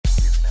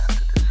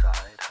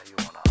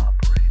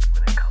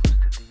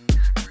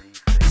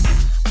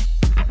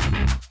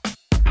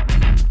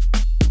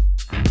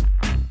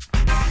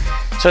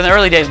So in the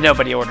early days,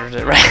 nobody orders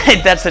it, right?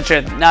 That's the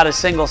truth. Not a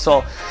single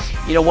soul.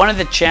 One of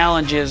the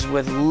challenges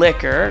with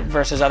liquor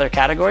versus other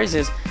categories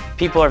is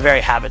people are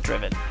very habit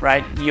driven,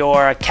 right?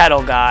 You're a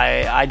kettle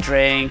guy. I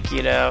drink,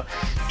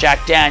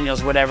 Jack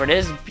Daniels, whatever it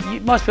is.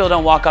 Most people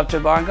don't walk up to a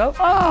bar and go,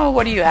 oh,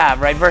 what do you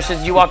have, right?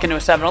 Versus you walk into a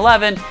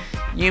 7-Eleven,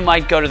 you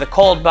might go to the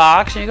cold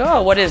box and you go,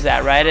 oh, what is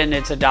that, right? And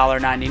it's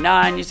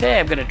 $1.99. You say, hey,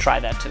 I'm going to try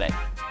that today.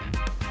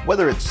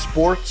 Whether it's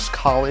sports,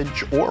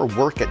 college, or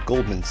work at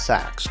Goldman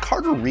Sachs,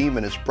 Carter Reum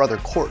and his brother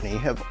Courtney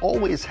have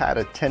always had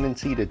a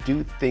tendency to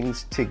do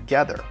things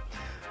together.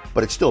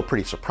 But it's still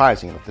pretty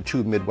surprising that the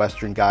two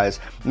Midwestern guys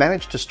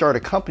managed to start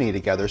a company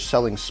together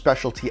selling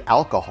specialty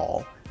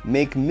alcohol,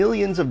 make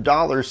millions of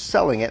dollars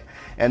selling it,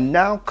 and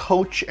now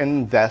coach and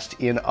invest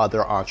in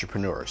other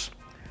entrepreneurs.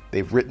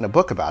 They've written a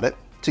book about it,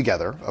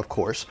 together, of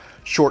course.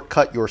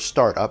 Shortcut Your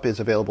Startup is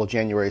available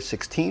January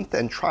 16th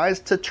and tries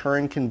to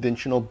turn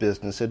conventional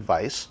business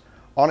advice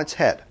on its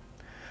head.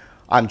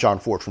 I'm John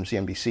Ford from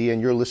CNBC,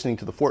 and you're listening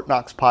to the Fort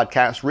Knox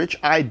podcast, Rich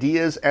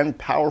Ideas and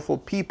Powerful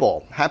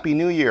People. Happy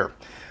New Year.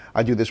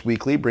 I do this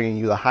weekly, bringing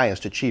you the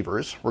highest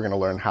achievers. We're going to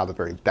learn how the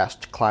very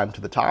best climb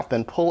to the top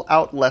and pull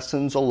out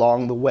lessons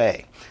along the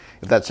way.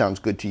 If that sounds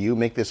good to you,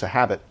 make this a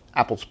habit.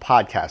 Apple's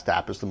podcast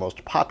app is the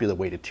most popular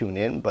way to tune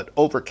in, but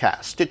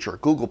Overcast, Stitcher,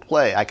 Google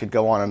Play, I could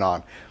go on and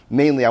on.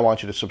 Mainly, I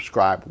want you to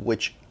subscribe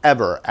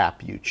whichever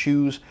app you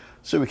choose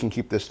so we can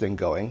keep this thing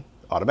going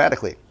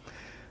automatically.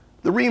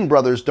 The Reum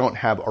brothers don't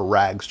have a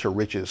rags to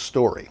riches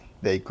story.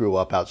 They grew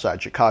up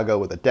outside Chicago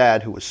with a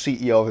dad who was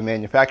CEO of a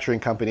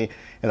manufacturing company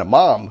and a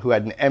mom who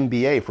had an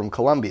MBA from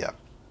Columbia.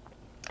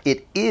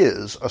 It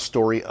is a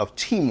story of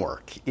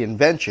teamwork,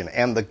 invention,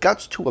 and the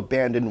guts to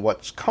abandon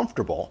what's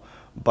comfortable,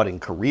 budding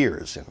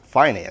careers in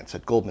finance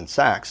at Goldman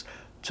Sachs,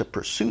 to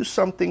pursue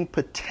something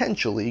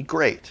potentially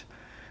great.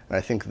 And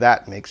I think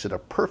that makes it a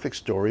perfect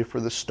story for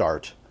the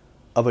start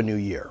of a new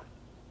year.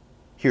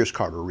 Here's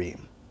Carter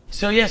Reum.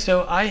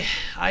 So I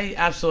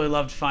absolutely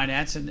loved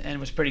finance and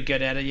was pretty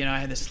good at it. I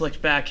had the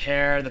slicked back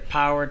hair, the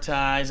power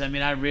ties.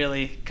 I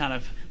really kind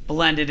of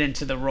blended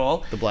into the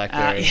role. The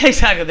BlackBerry.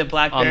 Exactly, the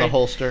BlackBerry. On the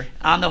holster.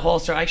 On the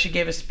holster. I actually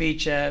gave a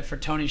speech for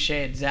Tony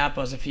Hsieh at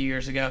Zappos a few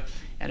years ago.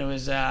 And it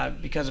was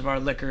because of our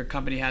liquor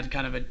company had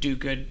kind of a do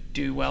good,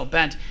 do well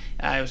bent.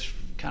 It was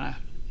kind of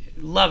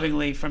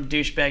lovingly from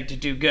douchebag to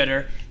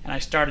do-gooder. And I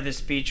started this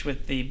speech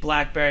with the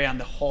BlackBerry on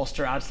the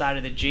holster outside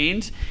of the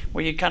jeans,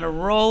 where you kind of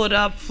roll it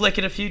up, flick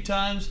it a few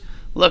times,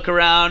 look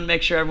around,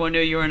 make sure everyone knew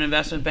you were an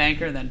investment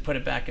banker, and then put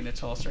it back in its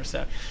holster.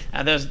 So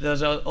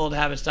those old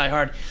habits die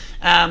hard.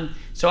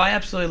 So I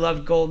absolutely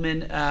loved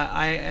Goldman.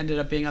 I ended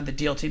up being on the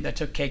deal team that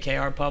took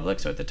KKR public.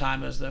 So at the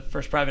time, it was the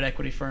first private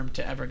equity firm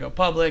to ever go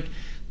public.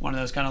 One of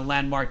those kind of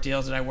landmark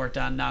deals that I worked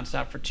on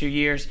nonstop for 2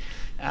 years.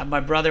 My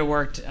brother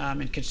worked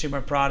in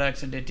consumer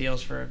products and did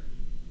deals for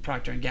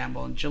Procter &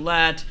 Gamble and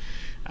Gillette,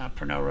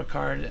 Pernod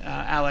Ricard,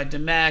 Allied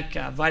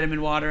Domecq,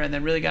 Vitamin Water, and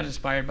then really got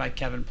inspired by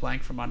Kevin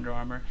Plank from Under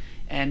Armour.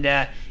 And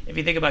if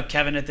you think about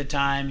Kevin at the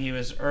time, he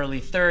was early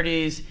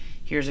 30s.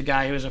 Here's a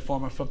guy who was a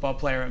former football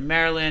player at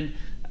Maryland,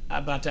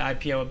 about to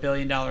IPO a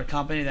billion-dollar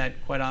company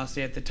that, quite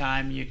honestly, at the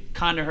time you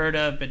kind of heard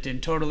of but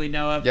didn't totally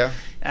know of. Yeah.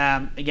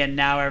 Again,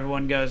 now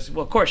everyone goes,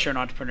 well, of course you're an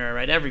entrepreneur,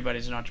 right?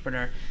 Everybody's an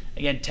entrepreneur.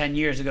 Again, 10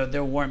 years ago,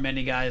 there weren't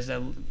many guys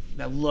that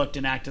looked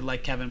and acted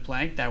like Kevin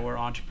Plank that were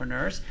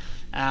entrepreneurs.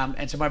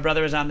 And so my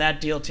brother was on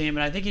that deal team,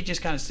 and I think he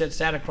just kind of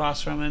sat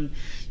across from him,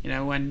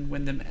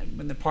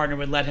 when the partner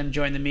would let him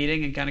join the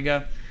meeting and kind of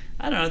go,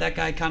 I don't know, that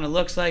guy kind of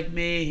looks like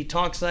me, he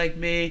talks like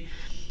me.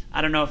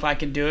 I don't know if I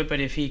can do it, but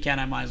if he can,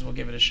 I might as well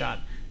give it a shot.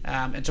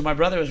 And so my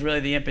brother was really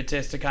the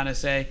impetus to kind of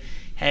say,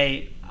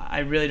 hey, I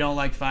really don't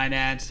like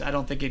finance. I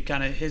don't think it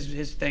kind of,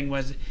 his thing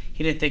was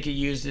he didn't think he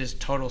used his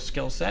total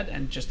skill set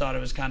and just thought it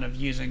was kind of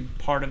using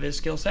part of his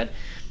skill set.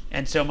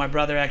 And so my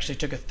brother actually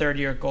took a third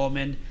year at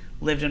Goldman,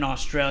 lived in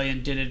Australia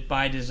and did it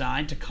by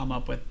design to come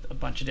up with a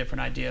bunch of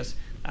different ideas.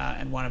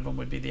 And one of them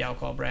would be the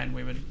alcohol brand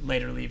we would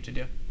later leave to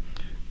do.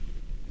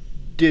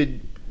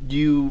 Did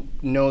you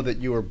know that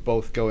you were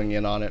both going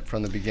in on it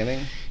from the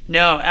beginning?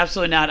 No,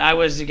 absolutely not. I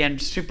was, again,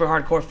 super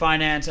hardcore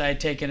finance. I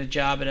had taken a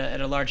job at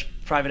a large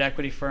private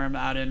equity firm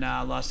out in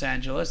Los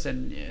Angeles,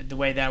 and the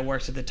way that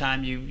works at the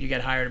time, you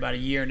get hired about a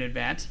year in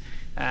advance.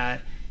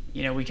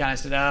 We kind of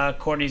said,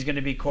 Courtney's going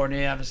to be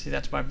Courtney. Obviously,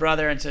 that's my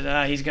brother. And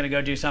said, he's going to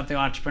go do something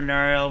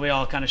entrepreneurial. We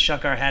all kind of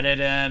shook our head at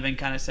him and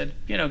kind of said,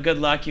 good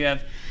luck. You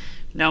have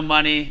no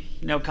money,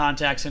 no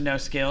contacts, and no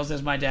skills,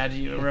 as my dad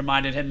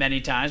reminded him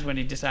many times when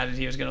he decided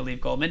he was going to leave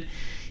Goldman.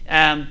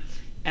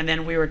 And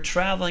then we were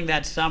traveling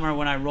that summer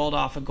when I rolled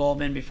off of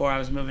Goldman before I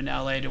was moving to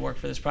LA to work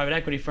for this private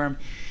equity firm.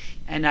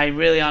 And I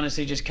really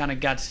honestly just kind of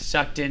got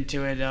sucked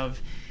into it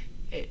of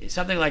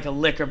something like a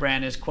liquor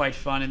brand is quite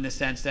fun in the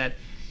sense that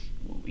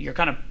you're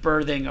kind of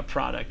birthing a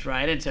product,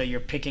 right? And so you're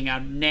picking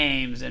out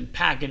names and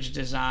package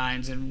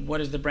designs and what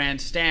does the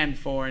brand stand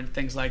for and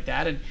things like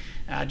that. And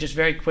just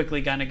very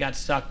quickly kind of got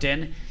sucked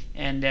in.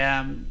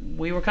 And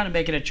we were kind of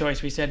making a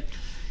choice. We said,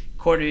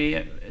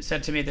 Courtney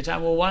said to me at the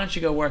time, well, why don't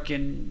you go work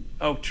in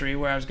Oak Tree,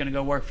 where I was going to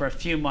go work for a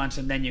few months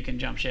and then you can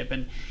jump ship.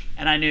 And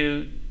I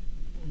knew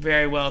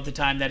very well at the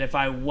time that if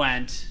I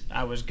went,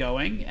 I was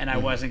going, and I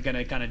wasn't going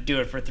to kind of do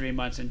it for 3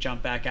 months and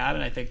jump back out.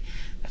 And I think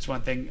that's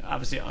one thing,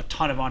 obviously, a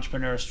ton of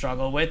entrepreneurs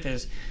struggle with,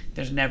 is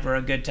there's never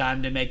a good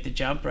time to make the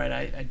jump, right?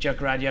 I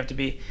joke around, you have to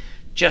be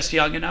just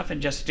young enough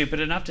and just stupid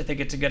enough to think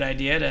it's a good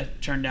idea to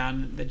turn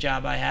down the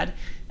job I had.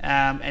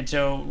 And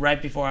so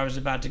right before I was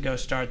about to go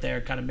start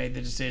there, kind of made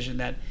the decision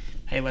that,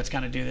 hey, let's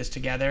kind of do this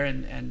together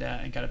and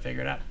kind of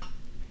figure it out.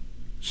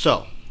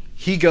 So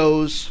he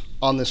goes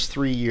on this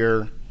 3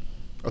 year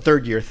or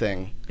third year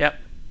thing. Yep.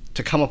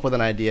 To come up with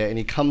an idea, and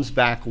he comes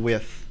back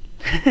with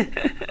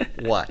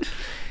what?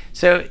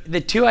 So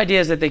the two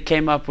ideas that they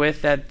came up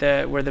with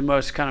that were the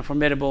most kind of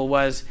formidable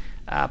was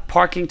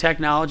parking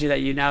technology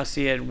that you now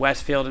see at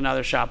Westfield and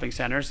other shopping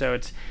centers. So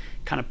it's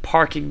kind of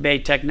parking bay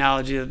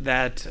technology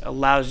that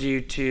allows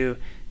you to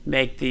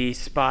make the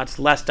spots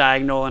less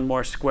diagonal and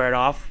more squared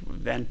off.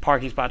 And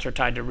parking spots are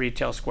tied to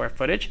retail square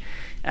footage.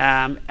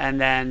 And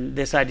then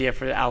this idea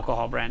for the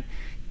alcohol brand.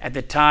 At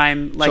the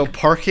time, so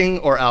parking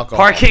or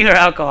alcohol? Parking or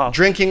alcohol.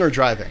 Drinking or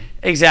driving?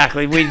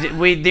 Exactly.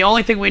 We the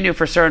only thing we knew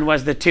for certain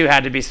was the two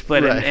had to be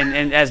split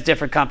in as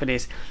different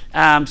companies.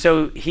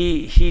 So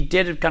he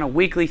did kind of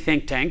weekly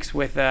think tanks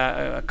with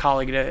a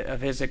colleague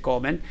of his at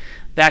Goldman.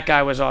 That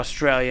guy was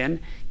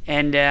Australian,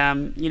 and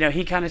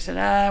he kind of said,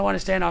 I want to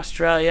stay in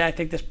Australia. I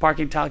think this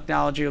parking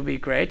technology will be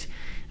great.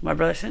 My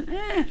brother said,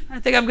 I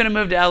think I'm going to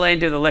move to LA and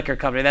do the liquor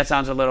company. That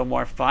sounds a little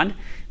more fun.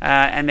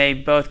 And they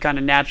both kind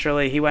of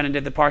naturally, he went and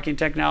did the parking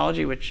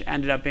technology, which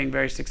ended up being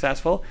very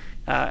successful.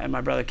 And my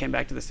brother came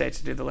back to the States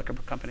to do the liquor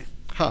company.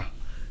 Huh.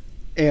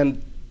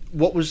 And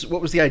what was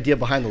the idea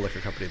behind the liquor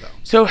company, though?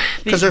 So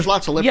because there's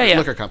lots of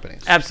liquor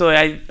companies.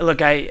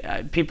 Absolutely.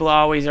 People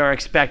always are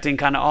expecting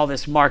kind of all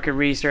this market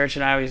research,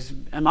 and I always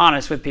am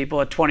honest with people.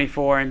 At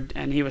 24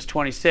 and he was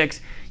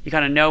 26, you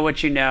kind of know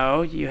what you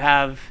know. You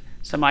have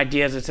some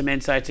ideas and some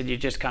insights, and you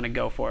just kind of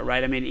go for it,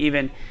 right? I mean,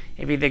 even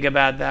if you think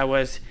about that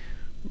was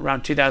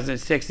around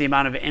 2006, the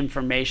amount of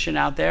information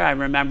out there. I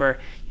remember,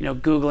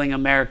 Googling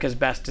America's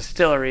best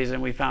distilleries,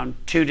 and we found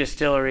 2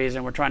 distilleries,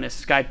 and we're trying to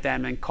Skype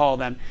them and call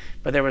them,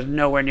 but there was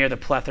nowhere near the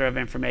plethora of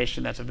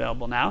information that's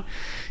available now.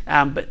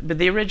 But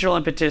the original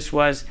impetus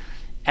was,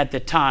 at the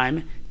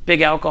time,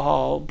 big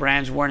alcohol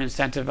brands weren't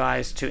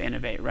incentivized to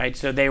innovate, right?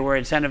 So they were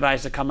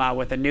incentivized to come out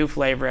with a new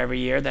flavor every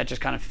year that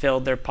just kind of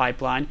filled their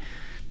pipeline.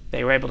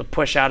 They were able to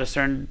push out a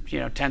certain,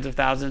 tens of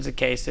thousands of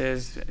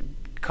cases,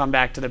 come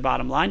back to their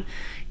bottom line.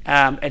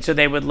 And so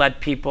they would let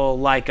people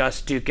like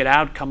us duke it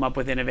out, come up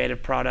with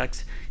innovative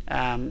products,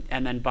 and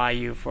then buy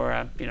you for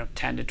a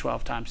 10 to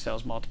 12 times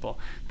sales multiple.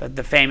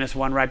 The famous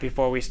one right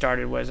before we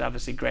started was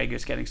obviously Grey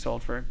Goose getting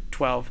sold for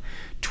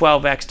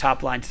 12x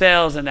top line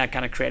sales, and that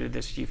kind of created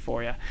this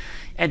euphoria.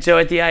 And so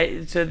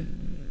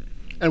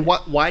And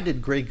why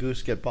did Grey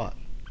Goose get bought?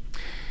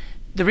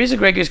 The reason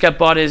Grey Goose got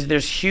bought is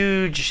there's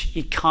huge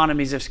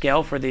economies of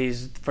scale for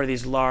these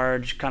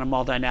large kind of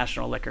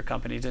multinational liquor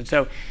companies, and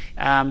so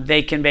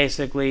they can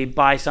basically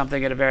buy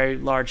something at a very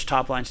large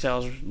top line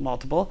sales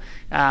multiple.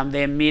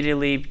 They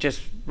immediately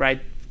just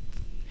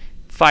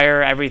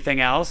fire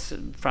everything else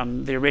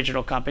from the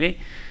original company,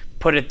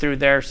 put it through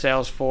their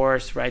sales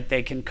force. Right,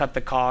 they can cut the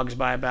COGS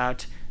by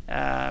about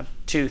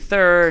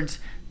 2/3.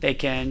 They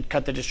can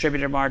cut the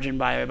distributor margin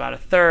by about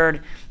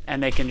 1/3.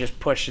 And they can just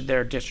push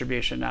their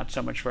distribution out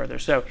so much further.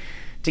 So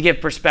to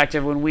give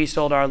perspective, when we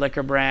sold our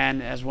liquor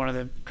brand as one of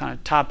the kind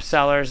of top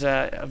sellers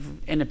of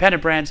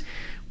independent brands,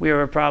 we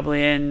were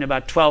probably in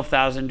about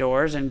 12,000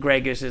 doors, and Grey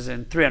Goose is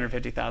in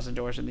 350,000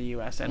 doors in the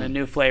U.S. And a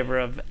new flavor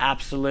of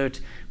Absolute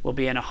will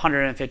be in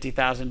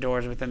 150,000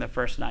 doors within the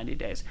first 90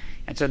 days.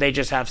 And so they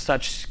just have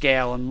such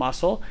scale and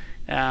muscle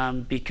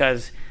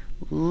because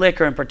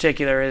liquor in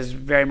particular is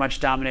very much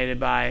dominated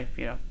by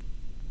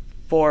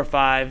 4 or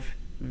 5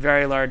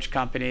 very large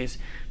companies.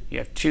 You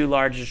have 2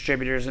 large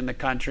distributors in the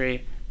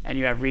country, and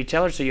you have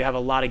retailers, so you have a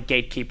lot of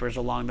gatekeepers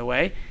along the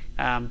way.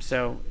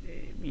 So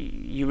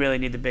you really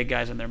need the big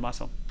guys and their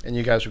muscle. And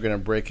you guys are going to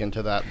break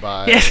into that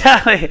by... Yeah,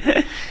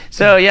 exactly.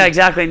 So yeah,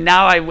 exactly.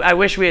 Now I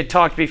wish we had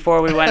talked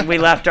before we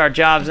left our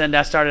jobs and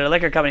started a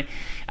liquor company.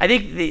 I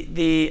think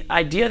the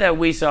idea that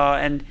we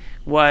saw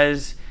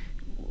was,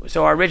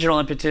 so our original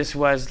impetus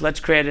was, let's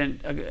create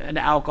an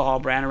alcohol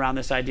brand around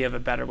this idea of a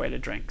better way to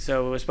drink.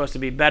 So it was supposed to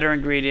be better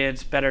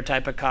ingredients, better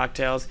type of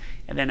cocktails,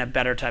 and then a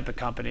better type of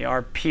company.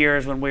 Our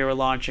peers when we were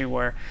launching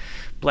were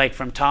Blake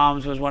from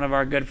Tom's was one of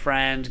our good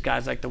friends,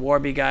 guys like the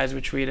Warby guys,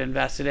 which we'd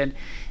invested in.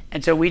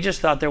 And so we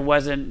just thought there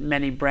wasn't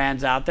many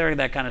brands out there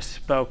that kind of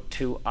spoke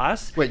to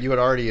us. Wait, you had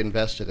already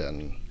invested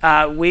in?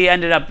 We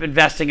ended up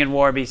investing in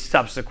Warby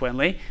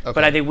subsequently. Okay.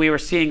 But I think we were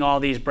seeing all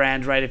these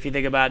brands, right? If you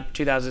think about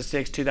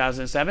 2006,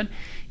 2007,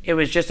 it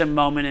was just a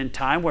moment in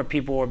time where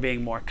people were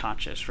being more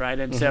conscious, right?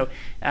 And so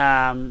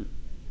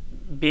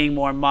being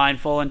more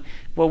mindful. And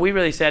what we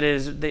really said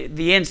is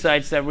the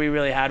insights that we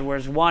really had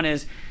was, one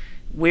is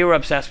we were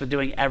obsessed with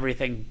doing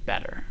everything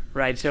better,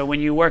 right? So when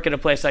you work at a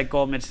place like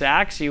Goldman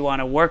Sachs, you want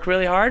to work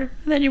really hard,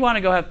 and then you want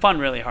to go have fun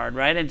really hard,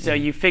 right? And so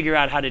you figure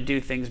out how to do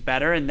things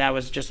better, and that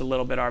was just a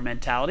little bit our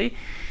mentality.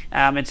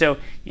 And so,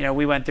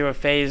 we went through a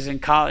phase in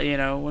college,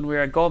 when we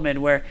were at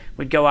Goldman, where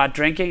we'd go out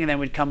drinking and then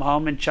we'd come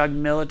home and chug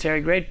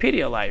military-grade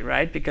Pedialyte,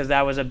 right? Because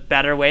that was a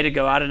better way to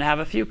go out and have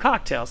a few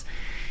cocktails.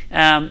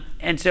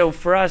 And so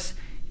for us,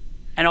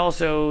 and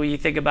also you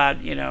think about,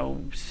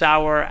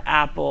 sour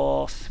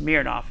apple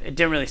Smirnoff. It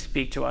didn't really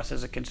speak to us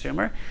as a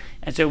consumer.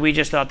 And so we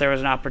just thought there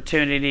was an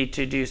opportunity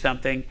to do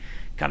something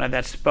kind of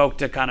that spoke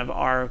to kind of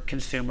our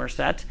consumer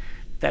set,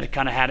 that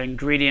kind of had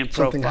ingredient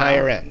profile. Something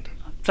higher end.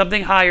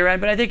 Something higher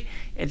end, but I think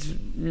it's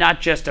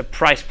not just a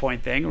price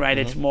point thing, right?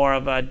 It's more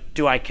of a,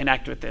 do I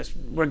connect with this?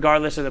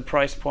 Regardless of the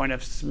price point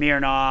of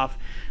Smirnoff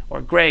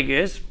or Grey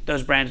Goose,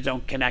 those brands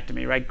don't connect to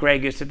me, right? Grey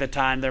Goose at the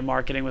time, their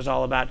marketing was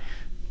all about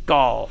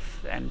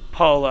golf and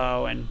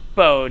polo and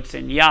boats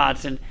and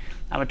yachts, and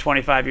I'm a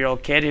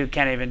 25-year-old kid who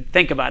can't even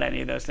think about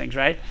any of those things,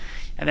 right?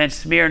 And then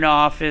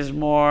Smirnoff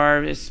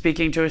is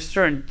speaking to a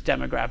certain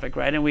demographic,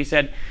 right? And we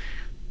said,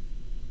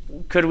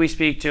 could we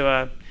speak to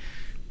a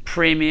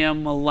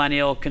premium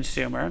millennial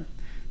consumer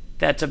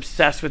that's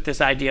obsessed with this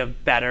idea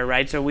of better,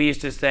 right? So we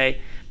used to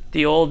say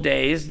the old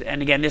days,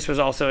 and again, this was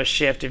also a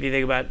shift if you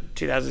think about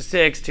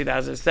 2006,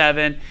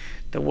 2007,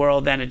 the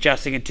world then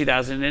adjusting in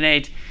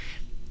 2008.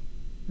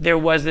 There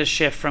was this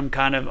shift from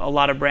kind of a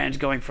lot of brands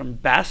going from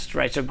best,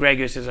 right? So Grey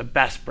Goose is a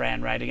best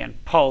brand, right? Again,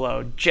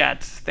 Polo,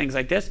 Jets, things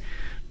like this,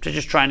 to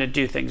just trying to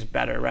do things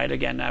better, right?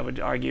 Again, I would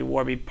argue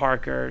Warby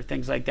Parker,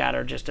 things like that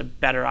are just a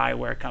better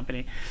eyewear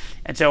company.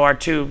 And so our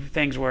two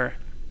things were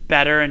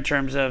better in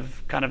terms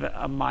of kind of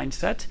a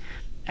mindset,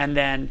 and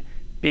then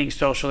being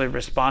socially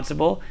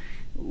responsible.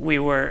 We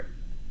were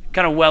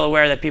kind of well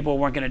aware that people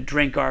weren't going to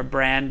drink our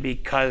brand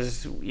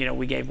because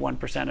we gave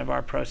 1% of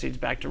our proceeds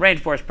back to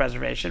rainforest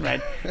preservation, right?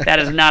 That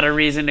is not a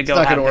reason to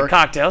go have the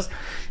cocktails.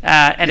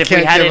 And if we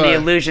had any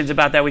illusions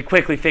about that, we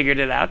quickly figured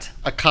it out.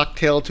 A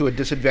cocktail to a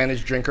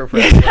disadvantaged drinker for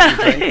everyone to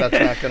drink, that's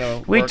not going to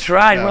work. We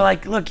tried. No. We're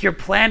like, look, you're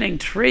planting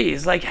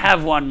trees. Like,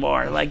 have one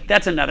more. Like,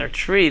 that's another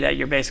tree that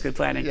you're basically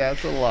planting. Yeah,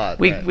 it's a lot.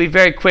 We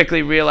very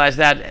quickly realized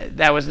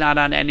that was not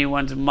on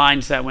anyone's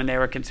mindset when they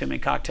were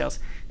consuming cocktails.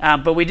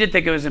 But we did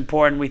think it was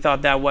important. We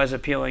thought that was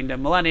appealing to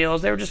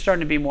millennials. They were just starting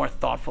to be more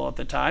thoughtful at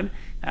the time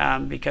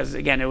because,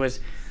 again, it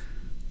was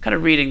kind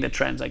of reading the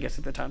trends, I guess,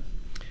 at the time.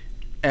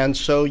 And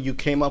so you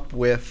came up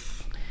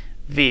with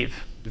VEEV.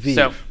 VEEV.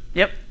 So,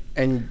 yep.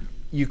 And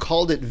you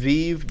called it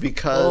VEEV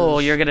because... Oh,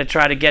 you're going to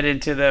try to get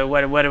into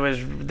what it was,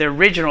 the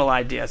original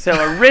idea. So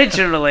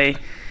originally,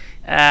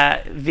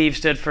 VEEV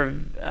stood for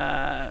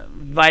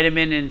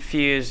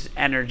Vitamin-Infused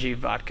Energy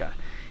Vodka.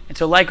 And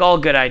so like all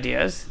good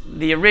ideas,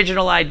 the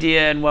original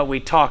idea and what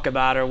we talk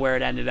about or where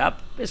it ended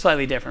up is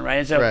slightly different, right?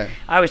 And so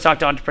I always talk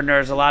to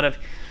entrepreneurs a lot of,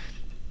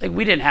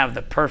 we didn't have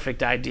the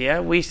perfect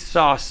idea. We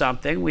saw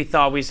something, we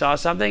thought we saw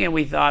something, and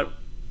we thought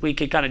we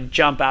could kind of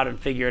jump out and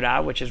figure it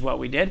out, which is what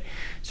we did.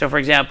 So for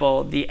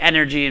example, the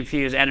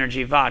energy-infused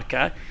energy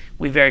vodka,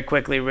 we very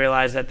quickly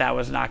realized that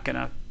was not going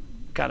to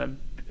kind of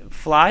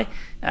fly.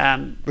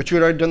 But you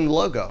had already done the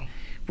logo.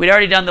 We'd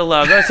already done the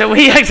logo, so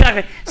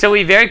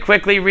we very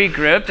quickly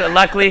regrouped.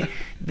 Luckily,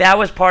 that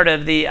was part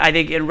of the. I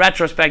think in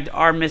retrospect,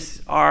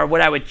 our what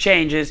I would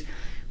change is,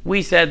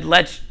 we said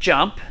let's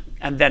jump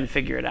and then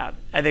figure it out.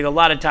 I think a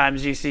lot of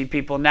times you see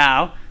people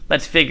now,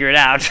 let's figure it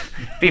out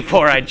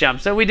before I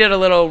jump. So we did a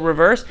little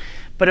reverse,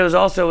 but it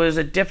was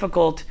a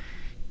difficult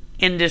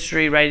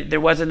industry, right?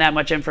 There wasn't that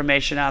much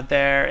information out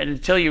there, and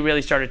until you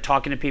really started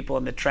talking to people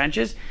in the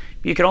trenches,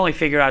 you could only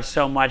figure out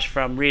so much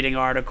from reading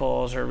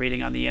articles or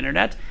reading on the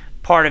internet.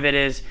 Part of it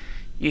is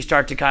you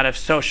start to kind of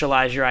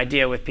socialize your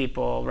idea with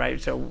people,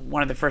 right? So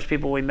one of the first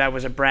people we met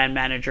was a brand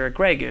manager at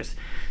Grey Goose.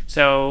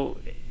 So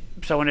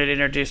someone had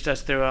introduced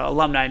us through an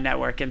alumni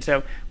network, and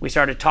so we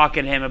started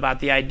talking to him about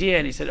the idea,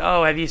 and he said,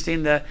 oh, have you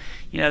seen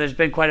there's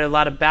been quite a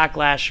lot of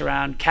backlash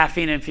around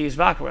caffeine-infused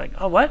vodka. We're like,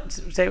 oh, what?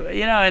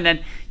 And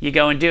then you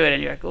go and do it,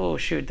 and you're like, oh,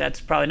 shoot,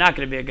 that's probably not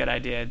going to be a good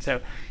idea. And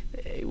so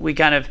we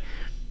kind of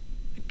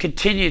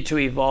continued to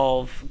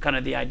evolve kind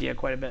of the idea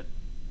quite a bit.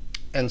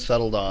 And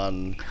settled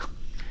on?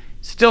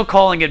 Still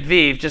calling it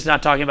VEEV, just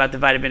not talking about the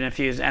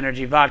vitamin-infused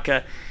energy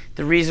vodka.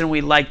 The reason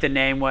we liked the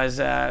name was,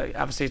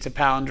 obviously it's a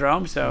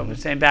palindrome, so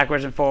saying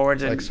backwards and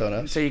forwards. Like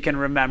Sonos. So you can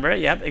remember it.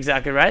 Yep,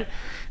 exactly right.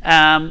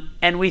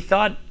 And we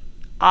thought,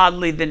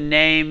 oddly, the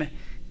name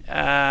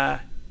kind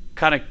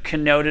of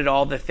connoted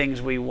all the things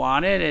we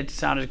wanted. It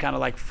sounded kind of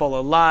like full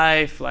of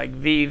life, like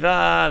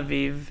viva,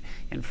 vive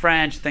in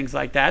French, things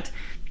like that.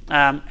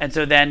 And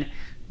so then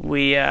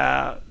we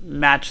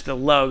matched the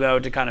logo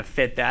to kind of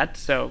fit that.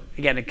 So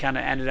again, it kind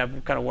of ended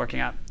up kind of working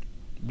out.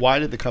 Why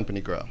did the company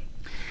grow?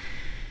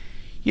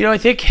 I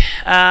think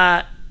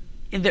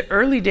in the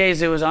early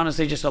days, it was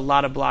honestly just a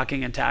lot of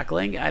blocking and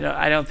tackling.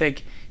 I don't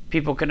think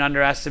people can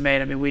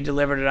underestimate. I mean, we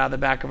delivered it out of the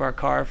back of our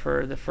car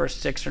for the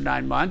first 6 or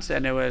 9 months,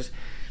 and it was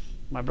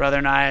my brother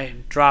and I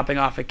dropping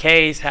off a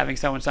case, having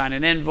someone sign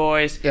an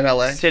invoice. In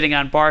LA? Sitting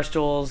on bar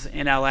stools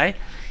in LA.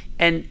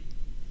 And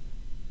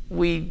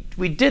we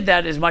did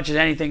that as much as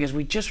anything is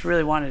we just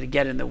really wanted to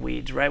get in the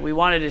weeds, right? We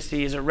wanted to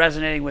see, is it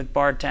resonating with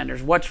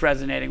bartenders? What's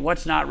resonating?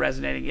 What's not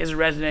resonating? Is it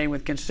resonating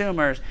with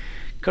consumers?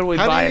 Could we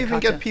buy a How do you even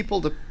cocktail? get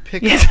people to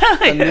pick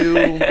up a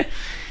new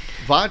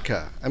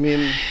vodka? I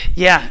mean,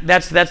 yeah,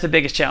 that's the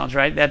biggest challenge,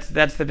 right? That's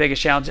the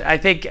biggest challenge. I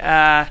think.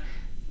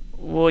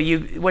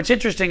 What's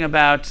interesting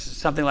about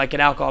something like an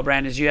alcohol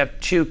brand is you have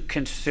two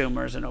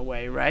consumers in a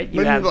way, right?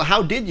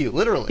 How did you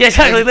literally? Yeah,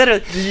 exactly,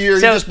 literally. You're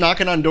just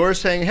knocking on doors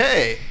saying,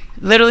 "Hey."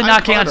 Literally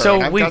knocking on.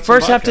 Carter, So we got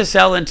first some have to vodka.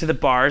 sell into the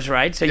bars,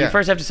 right? So Yeah. you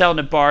first have to sell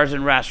into bars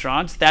and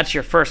restaurants. That's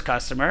your first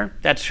customer.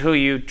 That's who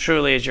you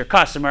truly is your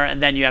customer,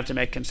 and then you have to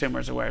make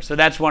consumers aware. So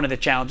that's one of the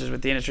challenges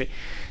with the industry.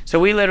 So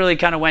we literally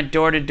kind of went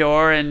door to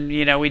door, and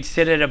we'd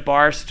sit at a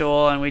bar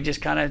stool and we'd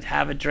just kind of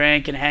have a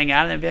drink and hang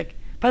out, and they'd be like,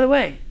 "By the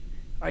way,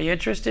 are you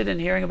interested in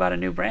hearing about a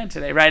new brand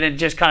today?" Right? And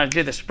just kind of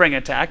do the spring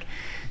attack.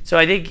 So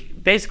I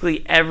think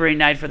basically every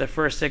night for the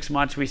first 6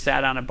 months we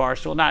sat on a bar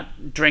stool,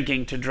 not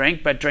drinking to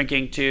drink, but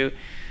drinking to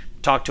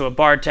talk to a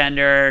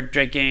bartender,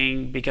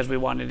 drinking because we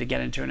wanted to get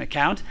into an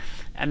account.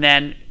 And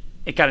then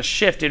it kind of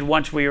shifted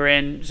once we were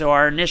in. So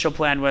our initial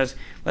plan was,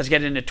 let's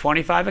get into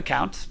 25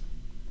 accounts,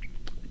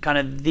 kind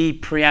of the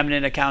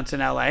preeminent accounts in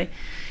LA.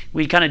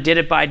 We kind of did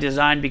it by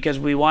design because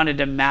we wanted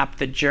to map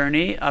the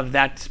journey of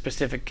that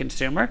specific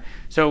consumer.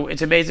 So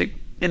it's amazing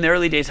in the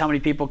early days how many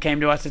people came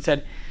to us and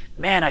said,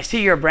 "Man, I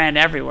see your brand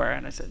everywhere."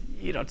 And I said,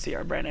 "You don't see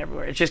our brand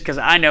everywhere. It's just because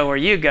I know where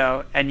you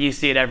go and you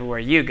see it everywhere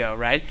you go,"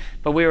 right?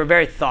 But we were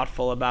very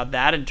thoughtful about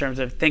that in terms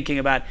of thinking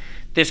about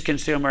this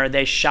consumer.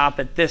 They shop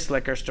at this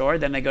liquor store,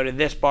 then they go to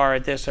this bar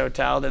at this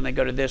hotel, then they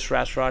go to this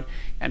restaurant.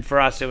 And for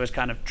us, it was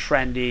kind of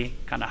trendy,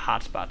 kind of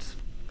hotspots.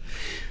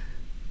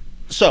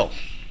 So,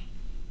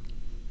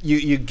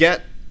 you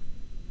get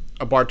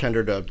a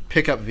bartender to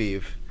pick up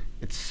VEEV.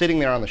 It's sitting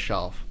there on the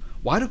shelf.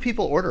 Why do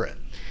people order it?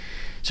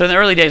 So in the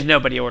early days,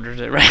 nobody orders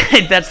it,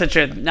 right? That's the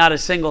truth. Not a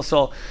single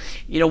soul.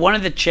 One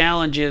of the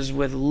challenges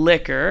with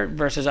liquor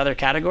versus other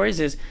categories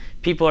is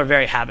people are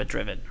very habit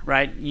driven,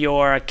 right?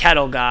 You're a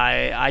kettle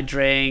guy. I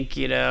drink,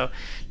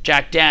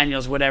 Jack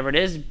Daniels, whatever it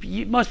is.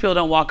 Most people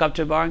don't walk up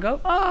to a bar and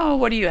go, "Oh,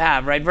 what do you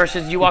have?" Right?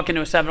 Versus you walk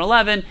into a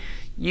 7-Eleven,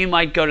 you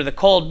might go to the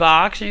cold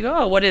box and you go,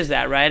 "Oh, what is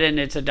that?" Right? And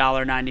it's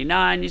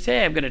 $1.99. You say,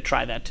 "Hey, I'm going to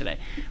try that today,"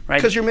 right?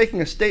 Because you're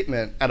making a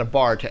statement at a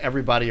bar to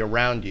everybody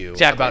around you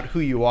about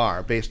who you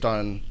are based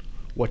on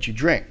what you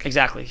drink.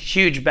 Exactly.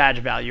 Huge badge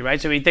value,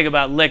 right? So when you think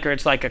about liquor,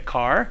 it's like a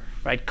car,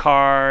 right?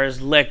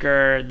 Cars,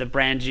 liquor, the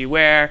brands you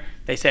wear,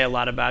 they say a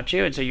lot about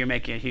you, and so you're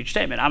making a huge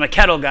statement. I'm a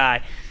kettle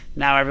guy.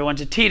 Now everyone's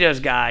a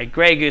Tito's guy.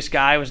 Grey Goose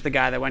guy was the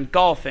guy that went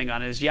golfing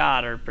on his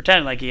yacht or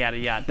pretended like he had a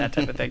yacht, that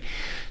type of thing.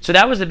 So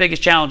that was the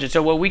biggest challenge. And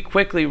so what we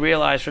quickly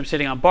realized from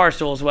sitting on bar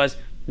stools was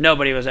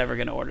nobody was ever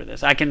going to order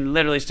this. I can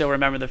literally still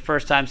remember the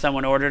first time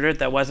someone ordered it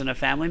that wasn't a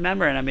family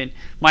member, and I mean,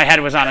 my head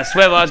was on a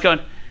swivel. I was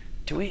going,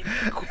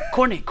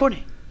 Courtney,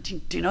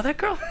 do you know that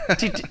girl?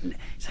 He's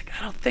like,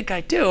 "I don't think I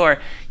do." Or,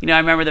 I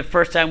remember the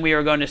first time we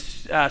were going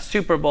to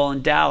Super Bowl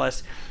in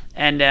Dallas,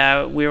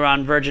 and we were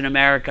on Virgin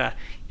America,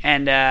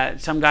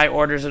 and some guy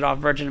orders it off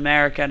Virgin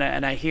America,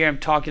 and I hear him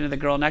talking to the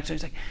girl next to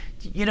him.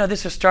 He's like,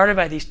 "This was started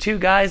by these two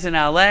guys in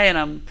LA," and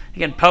I'm,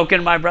 again,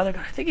 poking my brother,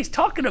 going, "I think he's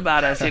talking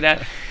about us,"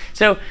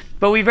 So,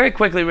 but we very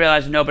quickly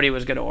realized nobody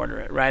was going to order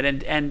it, right?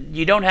 And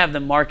you don't have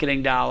the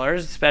marketing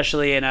dollars,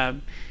 especially in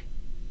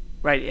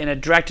a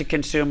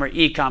direct-to-consumer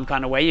e-com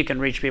kind of way. You can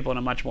reach people in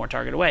a much more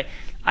targeted way.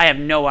 I have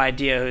no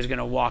idea who's going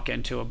to walk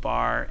into a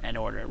bar and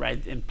order it,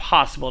 right?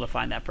 Impossible to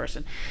find that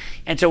person.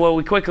 And so what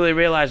we quickly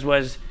realized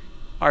was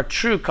our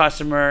true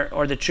customer,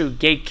 or the true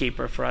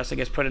gatekeeper for us, I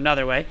guess put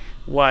another way,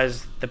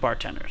 was the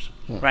bartenders,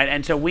 right?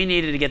 And so we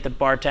needed to get the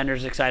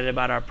bartenders excited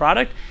about our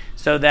product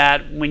so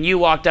that when you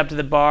walked up to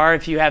the bar,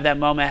 if you have that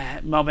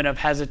moment of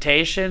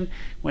hesitation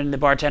when the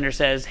bartender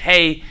says,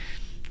 "Hey,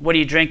 what are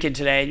you drinking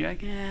today?" And you're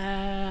like,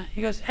 "Yeah."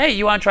 He goes, "Hey,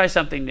 you want to try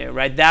something new,"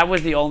 right? That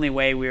was the only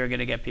way we were going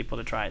to get people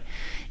to try it.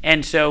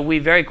 And so we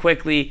very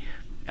quickly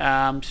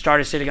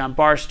started sitting on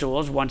bar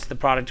stools once the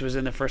product was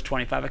in the first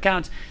 25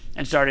 accounts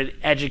and started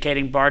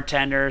educating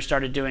bartenders,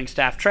 started doing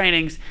staff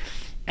trainings.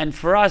 And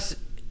for us,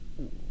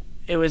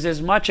 it was as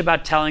much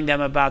about telling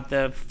them about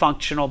the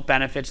functional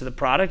benefits of the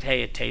product.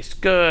 Hey, it tastes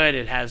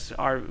good.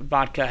 Our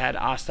vodka had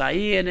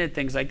acai in it,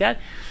 things like that.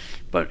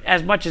 But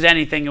as much as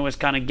anything, it was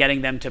kind of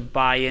getting them to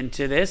buy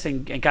into this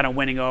and kind of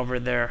winning over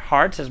their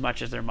hearts as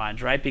much as their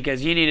minds, right?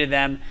 Because you needed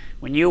them,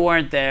 when you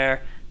weren't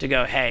there, to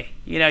go, "Hey,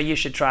 you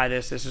should try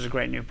this. This is a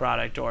great new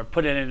product," or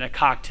put it in a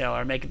cocktail,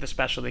 or make it the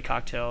specialty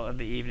cocktail of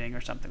the evening,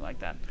 or something like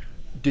that.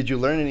 Did you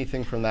learn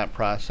anything from that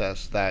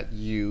process that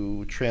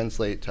you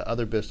translate to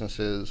other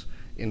businesses,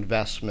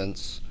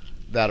 investments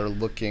that are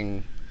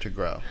looking to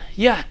grow?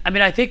 Yeah, I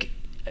mean, I think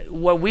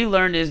what we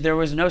learned is there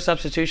was no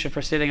substitution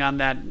for sitting on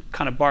that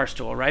kind of bar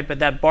stool, right? But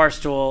that bar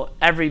stool,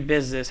 every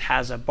business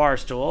has a bar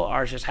stool.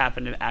 Ours just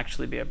happened to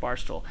actually be a bar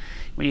stool.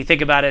 When you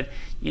think about it,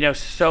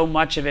 so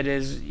much of it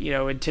is,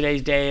 in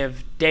today's day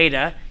of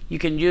data, you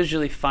can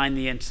usually find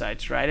the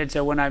insights, right? And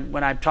so when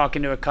I'm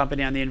talking to a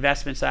company on the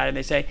investment side and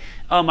they say,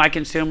 "Oh, my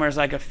consumer is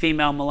like a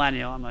female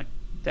millennial," I'm like,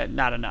 that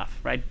not enough,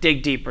 right?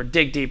 Dig deeper,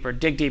 dig deeper,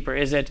 dig deeper.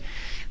 Is it,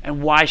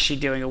 and why is she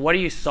doing it? What are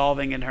you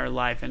solving in her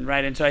life? And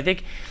right, and so I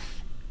think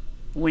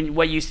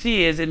what you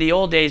see is in the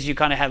old days you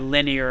kind of had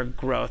linear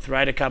growth,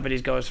 right? A company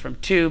goes from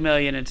 2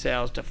 million in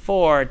sales to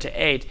 4 to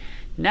 8.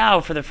 Now,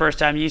 for the first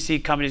time, you see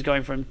companies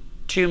going from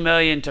 2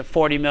 million to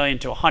 40 million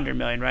to 100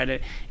 million, right?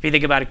 If you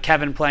think about it,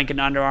 Kevin Plank in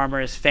Under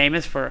Armour is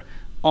famous for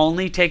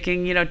only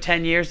taking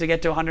 10 years to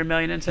get to 100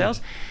 million in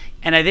sales.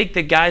 And I think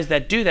the guys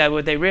that do that,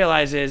 what they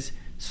realize is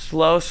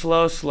slow,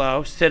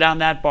 sit on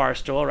that bar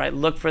stool, right?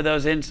 Look for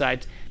those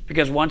insights,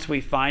 because once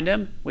we find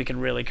them, we can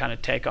really kind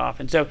of take off.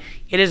 And so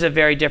it is a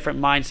very different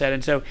mindset.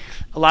 And so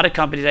a lot of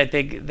companies, I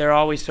think, they're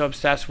always so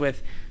obsessed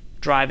with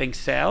driving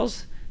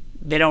sales.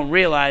 They don't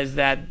realize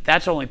that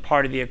that's only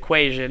part of the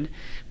equation.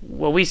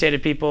 What we say to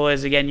people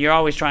is, again, you're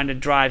always trying to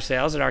drive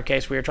sales. In our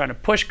case, we were trying to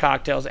push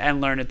cocktails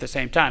and learn at the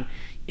same time.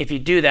 If you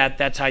do that,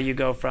 that's how you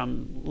go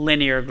from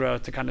linear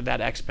growth to kind of that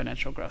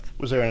exponential growth.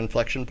 Was there an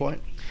inflection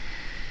point?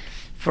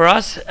 For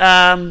us,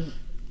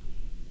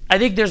 I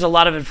think there's a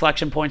lot of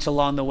inflection points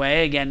along the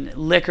way. Again,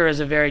 liquor is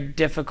a very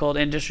difficult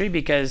industry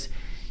because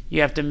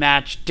you have to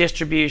match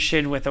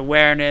distribution with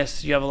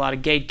awareness. You have a lot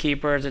of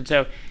gatekeepers. And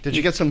so, did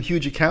you get some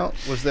huge account?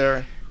 Was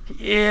there?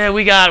 Yeah,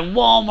 we got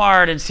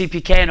Walmart and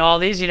CPK and all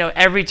these.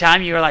 Every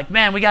time you were like,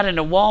 man, we got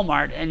into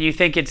Walmart, and you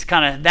think it's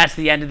kind of, that's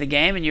the end of the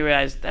game, and you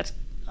realize that's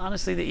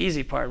honestly the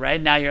easy part,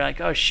 right? Now you're like,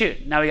 oh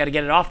shoot, now we got to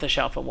get it off the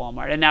shelf at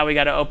Walmart, and now we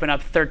got to open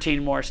up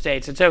 13 more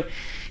states. And so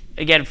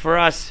again, for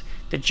us,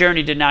 the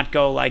journey did not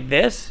go like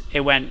this.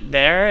 It went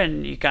there,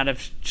 and you kind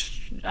of,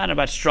 I don't know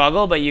about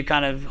struggle, but you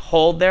kind of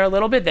hold there a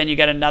little bit, then you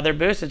get another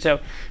boost. And so,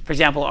 for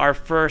example, our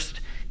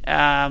first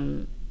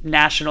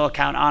national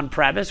account on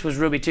premise was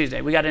Ruby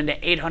Tuesday. We got into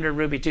 800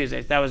 Ruby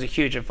Tuesdays. That was a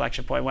huge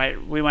inflection point.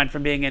 We went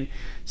from being in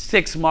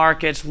 6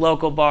 markets,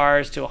 local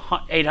bars, to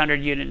a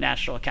 800 unit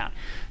national account.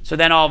 So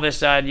then all of a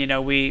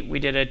sudden, we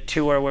did a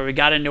tour where we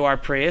got into our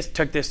Prius,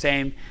 took the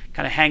same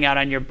kind of hang out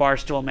on your bar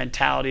stool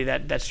mentality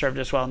that served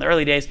us well in the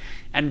early days,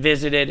 and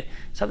visited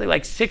something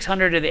like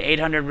 600 of the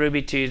 800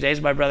 Ruby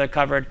Tuesdays. My brother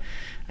covered,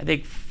 I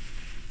think,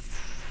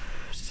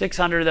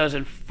 600 of those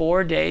in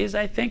 4 days,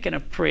 I think, in a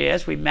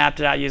Prius. We mapped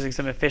it out using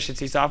some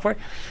efficiency software.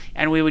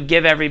 And we would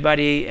give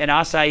everybody an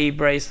acai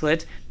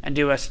bracelet and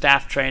do a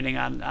staff training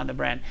on the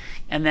brand.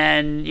 And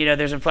then,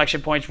 there's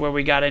inflection points where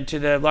we got into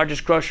the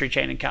largest grocery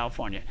chain in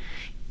California.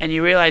 And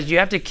you realize you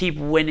have to keep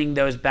winning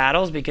those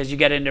battles, because you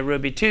get into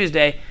Ruby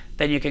Tuesday,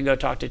 then you can go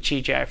talk to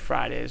TGI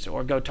Fridays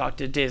or go talk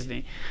to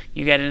Disney.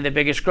 You get into the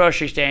biggest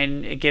grocery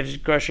chain,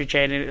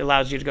 it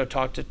allows you to go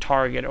talk to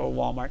Target or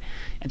Walmart.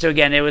 And so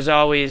again, it was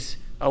always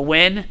a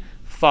win,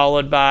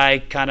 followed by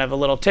kind of a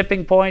little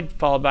tipping point,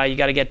 followed by you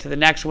got to get to the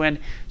next win.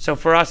 So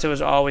for us, it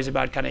was always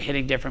about kind of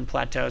hitting different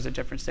plateaus at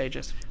different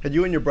stages. Had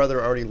you and your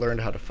brother already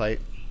learned how to fight?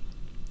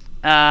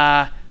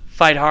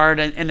 Fight hard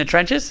in the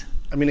trenches?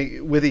 I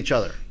mean, with each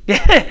other.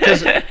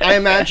 Because I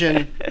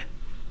imagine,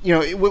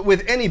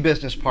 with any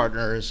business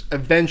partners,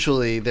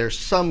 eventually there's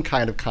some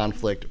kind of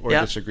conflict or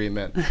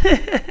disagreement.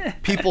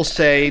 People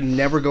say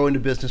never go into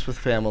business with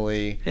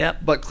family. Yep.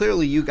 But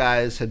clearly you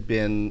guys had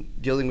been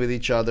dealing with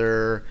each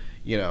other,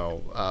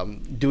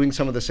 doing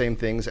some of the same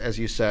things, as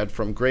you said,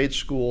 from grade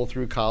school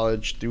through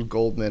college, through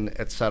Goldman,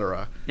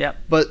 etc. Yep.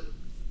 But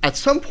at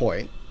some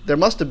point, there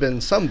must have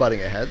been some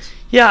butting of heads.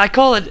 Yeah, I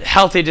call it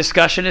healthy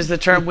discussion is the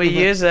term we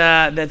use.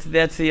 That's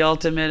the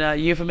ultimate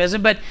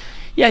euphemism. But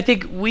yeah, I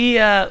think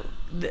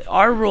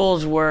our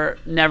rules were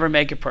never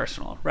make it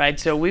personal, right?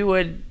 So we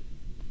would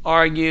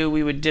argue,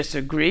 we would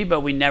disagree,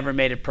 but we never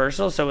made it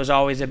personal. So it was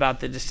always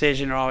about the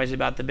decision or always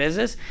about the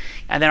business.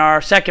 And then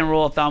our second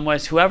rule of thumb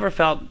was whoever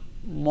felt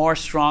more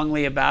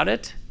strongly about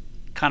it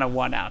kind of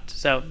won out.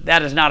 So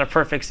that is not a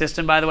perfect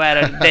system, by the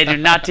way. They do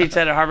not teach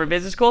that at Harvard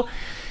Business School.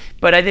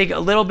 But I think a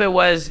little bit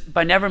was,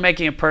 by never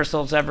making it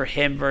personal, it's ever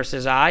him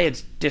versus I.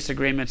 It's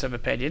disagreements of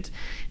opinions.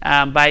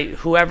 By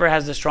whoever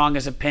has the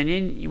strongest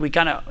opinion, we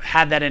kind of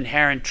had that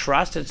inherent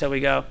trust. And so we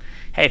go,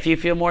 hey, if you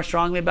feel more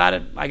strongly about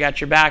it, I got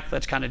your back.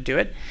 Let's kind of do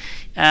it.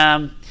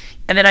 And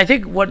then I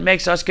think what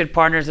makes us good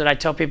partners, that I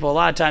tell people a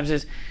lot of times,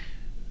 is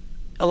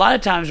a lot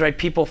of times, right,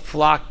 people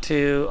flock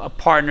to a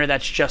partner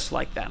that's just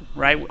like them,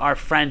 right? Our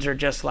friends are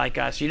just like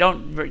us.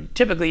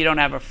 Typically you don't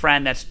have a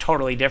friend that's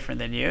totally different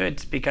than you.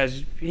 It's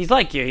because he's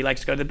like you. He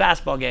likes to go to the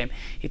basketball game.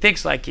 He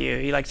thinks like you.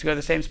 He likes to go to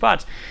the same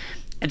spots.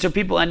 And so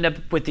people end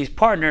up with these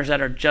partners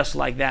that are just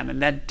like them.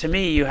 And then to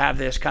me, you have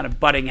this kind of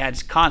butting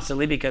heads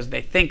constantly because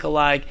they think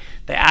alike,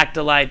 they act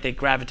alike, they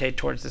gravitate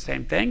towards the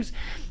same things.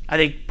 I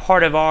think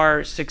part of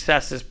our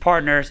success as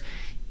partners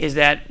is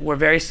that we're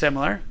very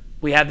similar.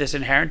 We have this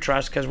inherent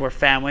trust because we're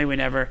family. We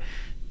never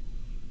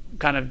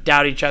kind of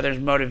doubt each other's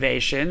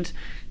motivations.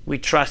 We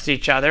trust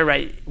each other,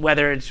 right?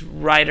 Whether it's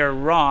right or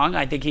wrong,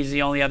 I think he's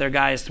the only other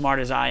guy as smart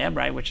as I am,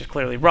 right? Which is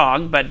clearly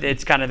wrong, but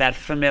it's kind of that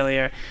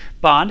familiar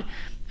bond.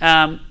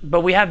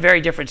 But we have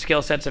very different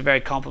skill sets and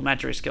very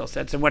complementary skill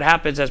sets. And what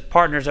happens as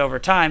partners over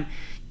time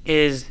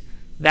is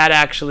that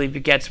actually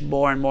gets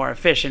more and more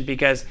efficient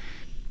because,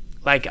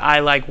 like,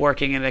 I like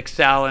working in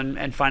Excel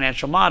and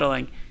financial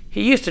modeling.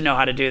 he used to know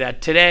how to do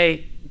that.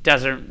 Today,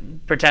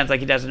 pretends like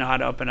he doesn't know how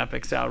to open up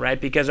Excel, right?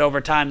 Because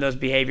over time, those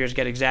behaviors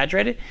get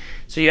exaggerated.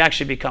 So you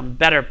actually become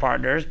better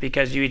partners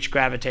because you each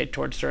gravitate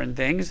towards certain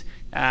things,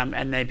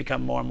 and they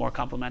become more and more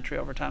complementary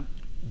over time.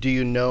 Do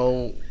you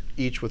know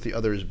each what the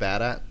other is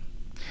bad at?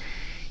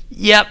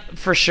 Yep,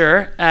 for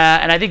sure.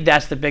 And I think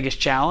that's the biggest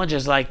challenge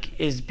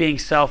is being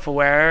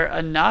self-aware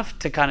enough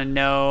to kind of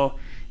know.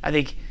 I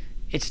think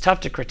it's tough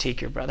to critique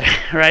your brother,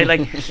 right? I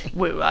think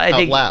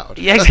out loud.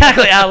 Yeah,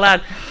 exactly, out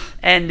loud.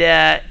 And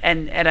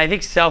I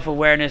think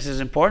self-awareness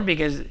is important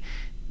because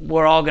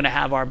we're all going to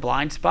have our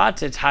blind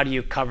spots. It's how do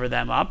you cover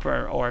them up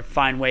or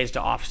find ways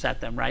to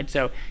offset them, right?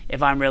 So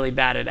if I'm really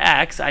bad at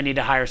X, I need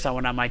to hire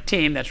someone on my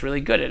team that's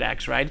really good at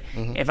X, right?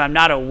 Mm-hmm. If I'm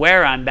not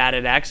aware I'm bad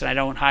at X and I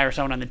don't hire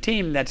someone on the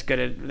team that's good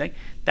at,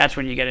 that's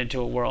when you get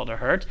into a world of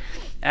hurt.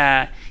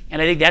 And I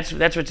think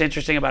that's what's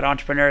interesting about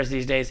entrepreneurs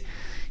these days.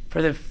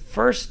 For the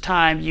first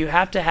time, you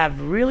have to have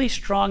really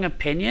strong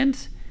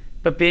opinions,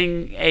 but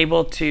being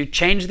able to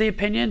change the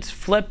opinions,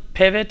 flip,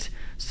 pivot,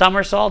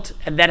 somersault,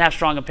 and then have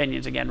strong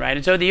opinions again, right?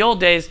 And so the old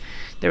days,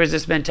 there was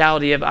this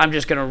mentality of I'm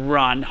just going to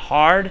run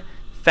hard,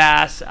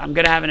 fast, I'm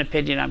going to have an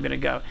opinion, I'm going to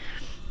go.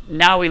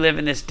 Now we live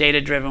in this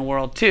data-driven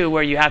world too,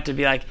 where you have to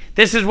be like,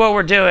 this is what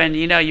we're doing.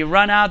 You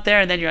run out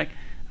there and then you're like,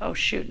 oh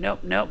shoot,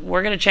 nope,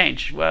 we're going to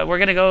change. We're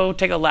going to go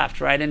take a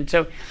left, right? And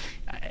so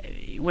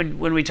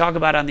when we talk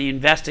about on the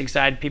investing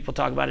side, people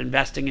talk about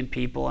investing in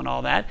people and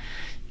all that.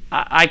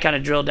 I kind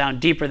of drill down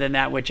deeper than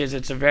that, which is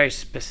it's a very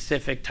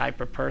specific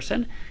type of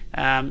person.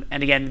 And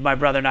again, my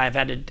brother and I have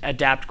had to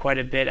adapt quite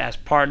a bit as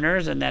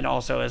partners and then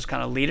also as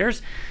kind of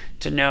leaders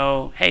to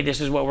know, hey,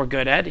 this is what we're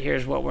good at.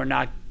 Here's what we're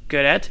not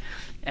good at.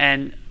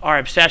 And our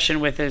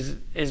obsession with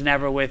is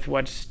never with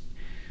what's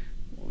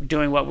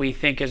doing what we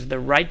think is the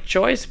right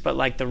choice, but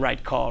like the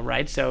right call,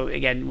 right? So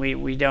again,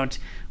 we don't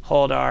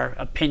hold our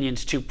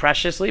opinions too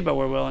preciously, but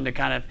we're willing to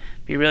kind of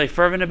be really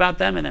fervent about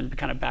them and then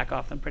kind of back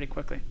off them pretty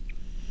quickly.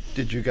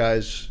 Did you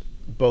guys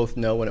both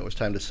know when it was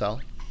time to sell?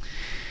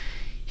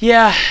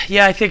 Yeah,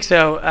 I think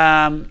so.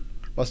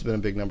 Must have been a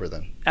big number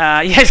then.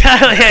 Yeah,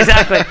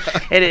 exactly.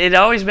 It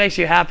always makes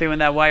you happy when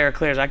that wire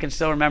clears. I can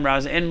still remember I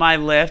was in my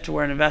Lyft.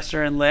 We're an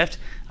investor in Lyft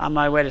on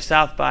my way to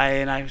South by,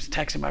 and I was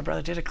texting my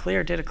brother, did it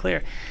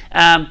clear?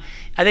 I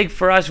think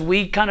for us,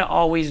 we kind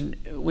of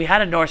we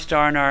had a North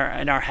Star in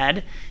our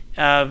head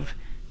of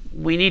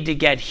we need to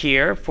get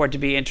here for it to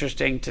be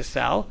interesting to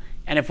sell.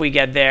 And if we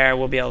get there,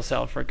 we'll be able to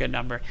sell it for a good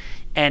number.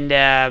 And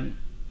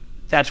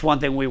that's one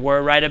thing we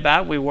were right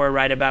about.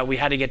 We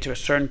had to get to a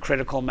certain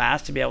critical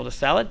mass to be able to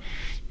sell it.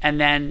 And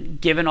then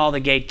given all the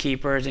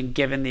gatekeepers and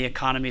given the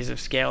economies of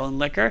scale in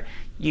liquor,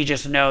 you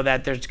just know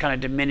that there's kind of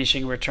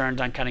diminishing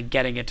returns on kind of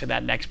getting it to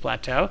that next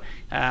plateau.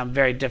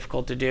 Very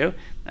difficult to do.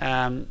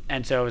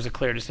 And so it was a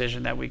clear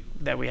decision that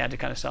we had to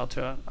kind of sell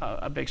to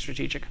a big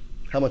strategic.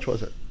 How much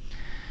was it?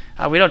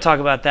 We don't talk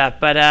about that,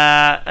 but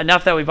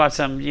enough that we bought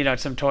some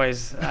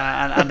toys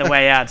on the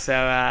way out,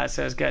 so it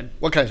was good.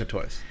 What kinds of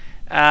toys?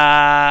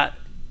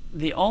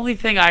 The only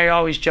thing I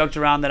always joked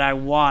around that I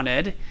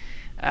wanted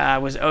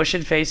was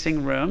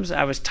ocean-facing rooms.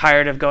 I was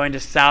tired of going to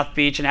South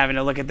Beach and having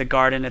to look at the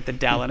garden at the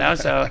Delano,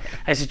 so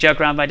I used to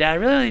joke around with my dad, I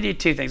really only need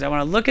two things. I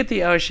want to look at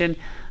the ocean,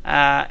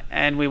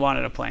 and we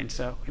wanted a plane,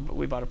 so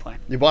we bought a plane.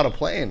 You bought a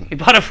plane? We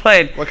bought a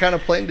plane. What kind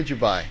of plane did you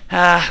buy?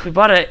 We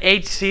bought an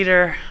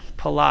 8-seater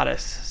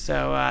Pilatus,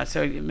 so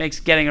it makes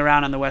getting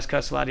around on the West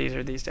Coast a lot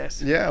easier these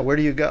days. Yeah, where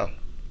do you go?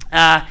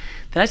 The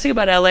nice thing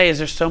about LA is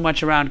there's so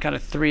much around kind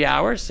of 3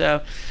 hours,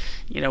 so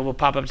we'll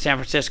pop up to San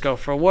Francisco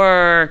for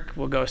work,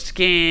 we'll go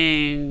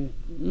skiing,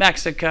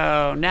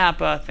 Mexico,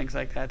 Napa, things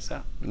like that.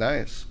 So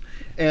nice.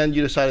 And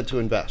you decided to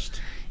invest?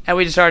 And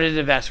we decided to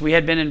invest. We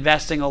had been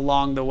investing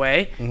along the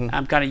way.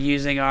 I'm kind of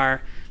using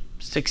our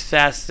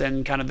success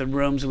and kind of the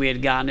rooms we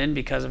had gotten in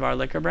because of our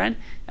liquor brand.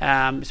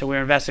 So we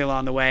were investing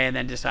along the way and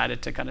then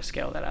decided to kind of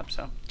scale that up.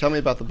 So tell me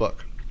about the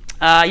book.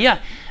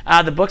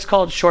 The book's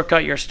called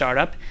Shortcut Your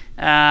Startup.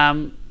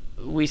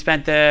 We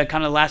spent the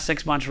kind of last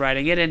 6 months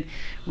writing it, and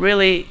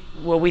really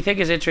what we think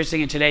is interesting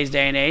in today's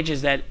day and age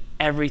is that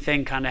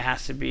everything kind of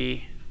has to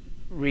be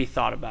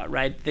rethought about,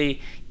 right?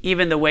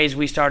 Even the ways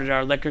we started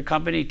our liquor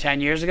company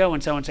 10 years ago, when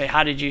someone say,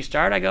 how did you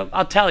start? I go,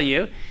 I'll tell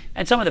you.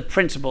 And some of the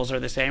principles are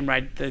the same,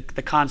 right?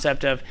 The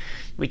concept of,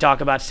 we talk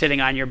about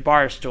sitting on your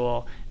bar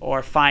stool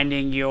or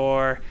finding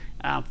your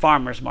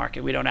farmer's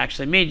market. We don't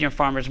actually meet your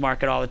farmer's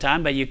market all the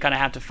time, but you kind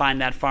of have to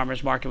find that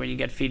farmer's market when you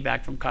get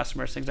feedback from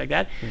customers, things like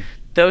that.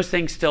 Those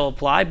things still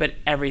apply, but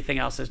everything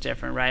else is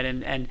different, right?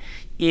 And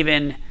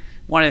even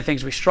one of the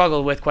things we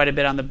struggled with quite a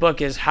bit on the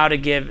book is how to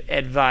give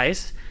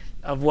advice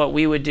of what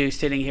we would do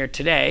sitting here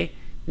today,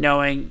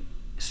 knowing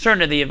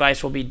certain of the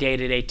advice will be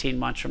dated 18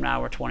 months from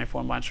now or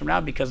 24 months from now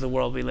because the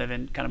world we live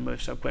in kind of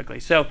moves so quickly.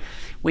 So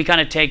we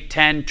kind of take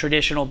 10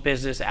 traditional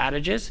business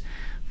adages,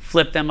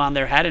 flip them on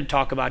their head, and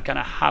talk about kind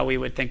of how we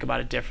would think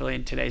about it differently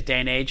in today's day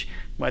and age,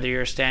 whether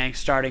you're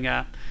starting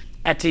a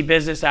Etsy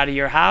business out of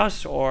your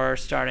house or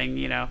starting,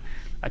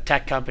 a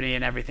tech company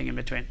and everything in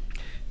between.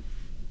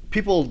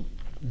 People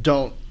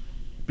don't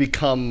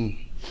become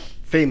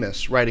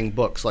famous writing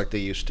books like they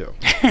used to,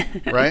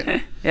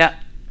 right? Yeah.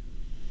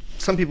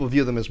 Some people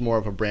view them as more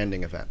of a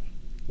branding event.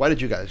 Why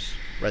did you guys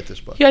write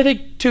this book? Yeah, I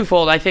think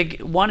twofold. I think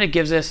one, it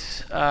gives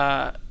us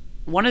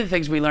one of the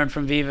things we learned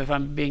from VEEV, if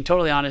I'm being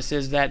totally honest,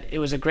 is that it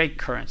was a great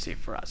currency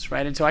for us,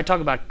 right? And so I talk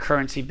about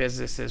currency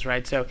businesses,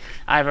 right? So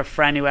I have a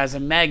friend who has a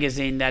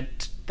magazine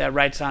that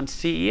writes on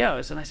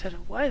CEOs. And I said,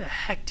 why the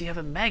heck do you have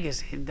a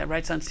magazine that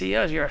writes on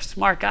CEOs? You're a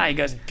smart guy. He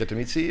goes, get to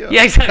meet CEOs.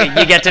 Yeah,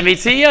 exactly. You get to meet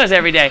CEOs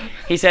every day.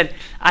 He said,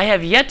 I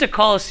have yet to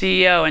call a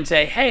CEO and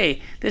say,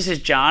 hey, this is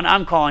John.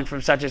 I'm calling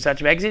from such and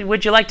such magazine.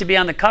 Would you like to be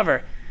on the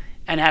cover?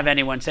 And have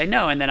anyone say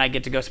no. And then I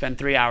get to go spend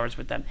 3 hours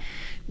with them.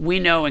 We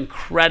know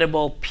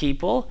incredible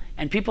people,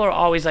 and people are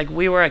always like,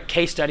 we were a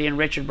case study in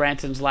Richard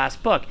Branson's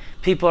last book.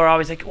 People are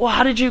always like, well,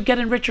 how did you get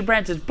in Richard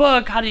Branson's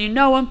book? How do you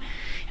know him?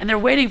 And they're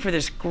waiting for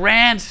this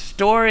grand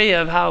story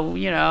of how,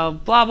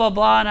 blah, blah,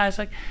 blah. And I was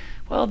like,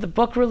 well, the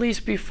book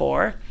released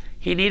before.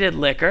 He needed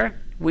liquor.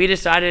 We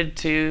decided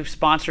to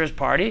sponsor his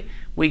party.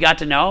 We got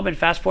to know him, and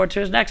fast forward to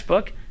his next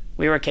book.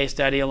 We were a case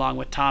study along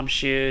with Tom's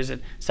Shoes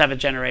and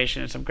Seventh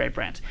Generation and some great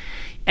brands.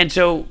 And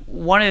so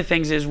one of the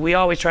things is we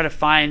always try to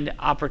find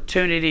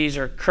opportunities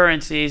or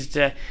currencies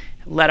to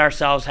let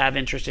ourselves have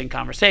interesting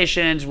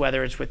conversations,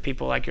 whether it's with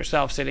people like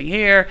yourself sitting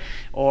here,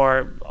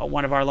 or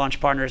one of our launch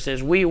partners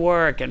is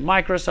WeWork and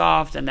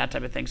Microsoft and that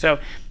type of thing. So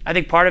I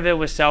think part of it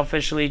was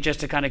selfishly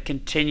just to kind of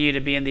continue to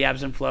be in the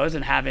ebbs and flows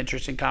and have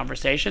interesting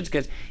conversations,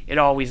 because it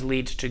always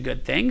leads to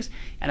good things.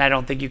 And I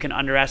don't think you can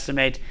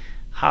underestimate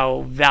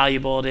how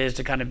valuable it is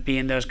to kind of be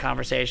in those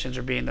conversations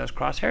or be in those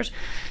crosshairs.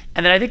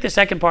 And then I think the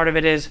second part of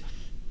it is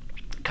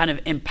kind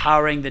of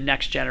empowering the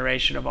next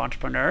generation of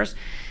entrepreneurs.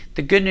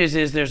 The good news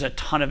is there's a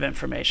ton of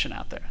information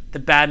out there. The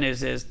bad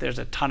news is there's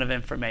a ton of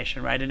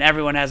information, right? And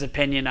everyone has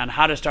opinion on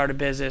how to start a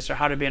business or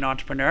how to be an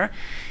entrepreneur.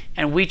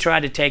 And we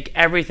try to take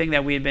everything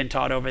that we had been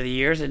taught over the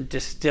years and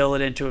distill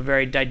it into a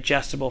very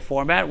digestible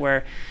format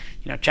where,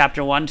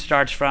 chapter 1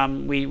 starts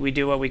from, we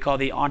do what we call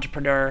the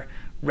entrepreneur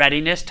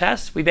readiness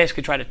test. We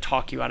basically try to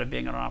talk you out of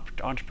being an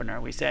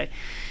entrepreneur. We say,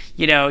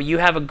 you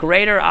have a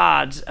greater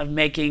odds of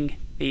making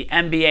the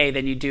MBA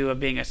than you do of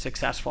being a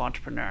successful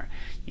entrepreneur.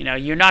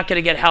 You're not going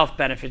to get health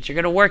benefits. You're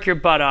going to work your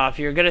butt off.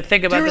 You're going to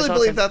think about this. Do you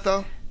really believe that,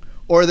 though?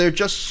 Or are there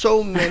just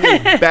so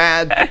many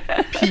bad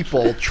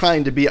people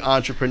trying to be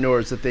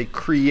entrepreneurs that they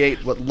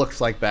create what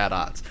looks like bad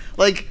odds?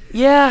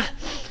 Yeah,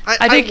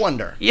 I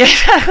wonder. Yeah,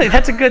 exactly.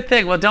 That's a good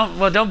thing. Well,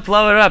 don't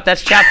blow it up.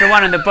 That's chapter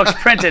 1 and the book's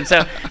printed,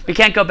 so we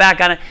can't go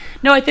back on it.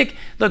 No, I think,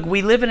 look,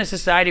 we live in a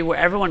society where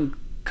everyone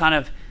kind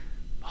of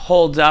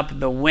holds up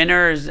the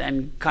winners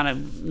and kind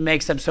of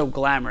makes them so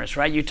glamorous,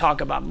 right? You talk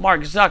about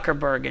Mark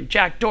Zuckerberg and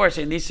Jack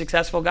Dorsey and these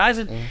successful guys,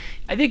 and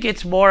I think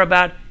it's more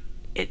about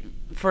it.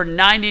 For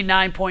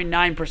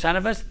 99.9%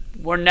 of us,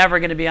 we're never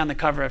going to be on the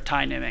cover of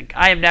Time Inc.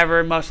 I am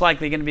never most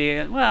likely going to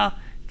be,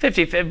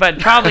 50-50, but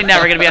probably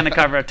never going to be on the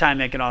cover of Time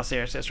Inc. in all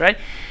seriousness, right?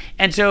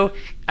 And so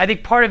I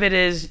think part of it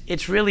is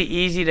it's really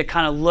easy to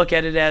kind of look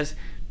at it as,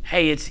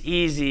 hey, it's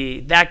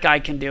easy. That guy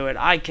can do it.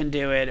 I can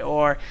do it.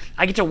 Or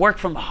I get to work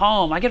from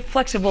home. I get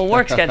flexible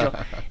work schedule.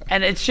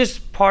 And it's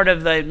just part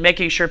of the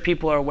making sure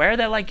people are aware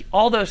that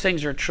all those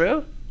things are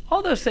true.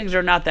 All those things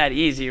are not that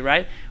easy,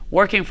 right?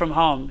 Working from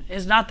home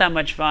is not that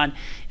much fun.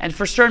 And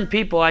for certain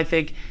people, I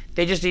think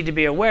they just need to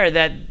be aware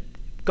that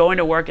going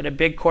to work at a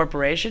big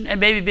corporation and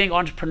maybe being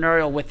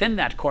entrepreneurial within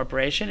that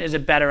corporation is a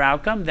better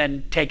outcome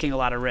than taking a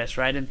lot of risk,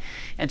 right?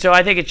 And so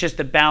I think it's just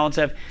the balance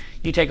of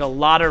you take a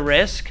lot of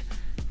risk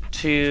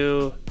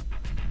to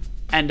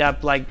end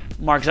up like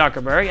Mark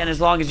Zuckerberg, and as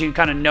long as you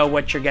kind of know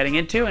what you're getting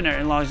into and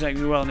as long as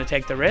you're willing to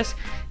take the risk,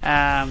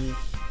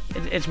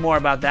 it's more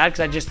about that, because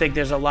I just think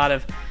there's a lot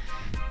of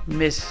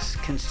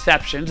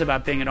misconceptions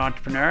about being an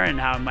entrepreneur and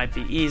how it might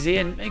be easy,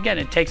 and again,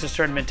 it takes a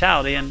certain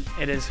mentality and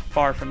it is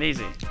far from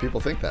easy. People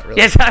think that, really?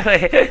 Yeah,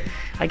 exactly.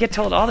 I get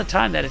told all the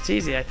time that it's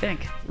easy, I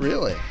think.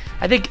 Really?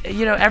 I think,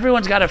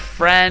 everyone's got a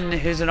friend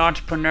who's an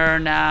entrepreneur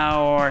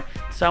now, or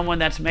someone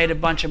that's made a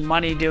bunch of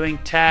money doing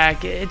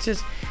tech.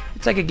 It's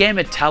like a game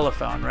of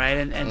telephone, right?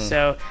 And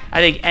so I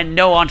think, and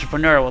no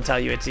entrepreneur will tell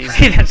you it's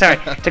easy. Sorry,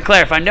 to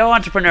clarify, no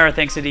entrepreneur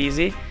thinks it's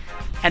easy.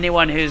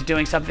 Anyone who's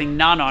doing something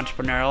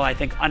non-entrepreneurial, I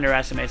think,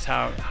 underestimates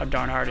how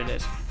darn hard it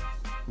is.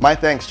 My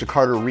thanks to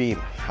Carter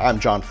Reum. I'm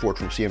John Fort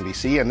from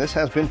CNBC, and this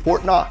has been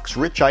Fort Knox,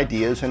 Rich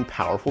Ideas and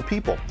Powerful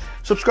People.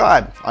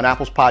 Subscribe on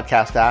Apple's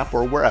podcast app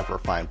or wherever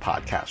fine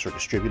podcasts are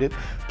distributed.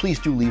 Please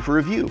do leave a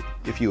review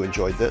if you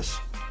enjoyed this.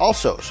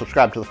 Also,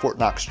 subscribe to the Fort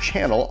Knox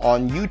channel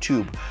on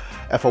YouTube,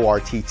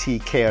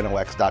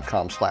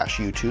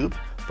 forttknox.com/YouTube.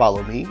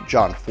 Follow me,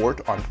 John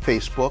Fort, on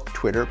Facebook,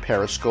 Twitter,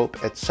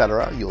 Periscope,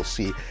 etc. You'll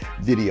see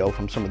video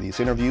from some of these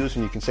interviews,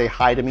 and you can say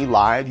hi to me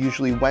live,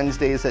 usually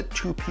Wednesdays at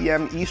 2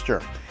 p.m.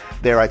 Eastern.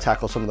 There I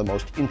tackle some of the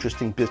most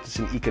interesting business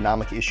and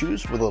economic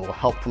issues with a little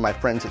help from my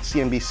friends at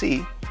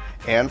CNBC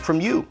and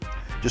from you.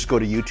 Just go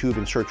to YouTube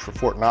and search for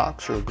Fort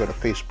Knox, or go to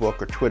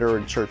Facebook or Twitter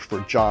and search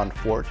for John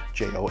Fort,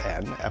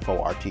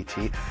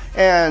 JONFORTT,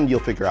 and you'll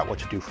figure out what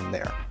to do from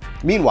there.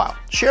 Meanwhile,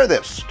 share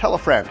this, tell a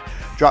friend,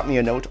 Drop me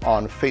a note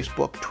on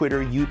Facebook,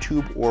 Twitter,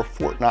 YouTube, or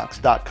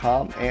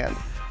fortknox.com. And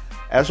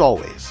as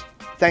always,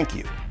 thank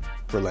you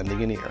for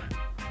lending an ear.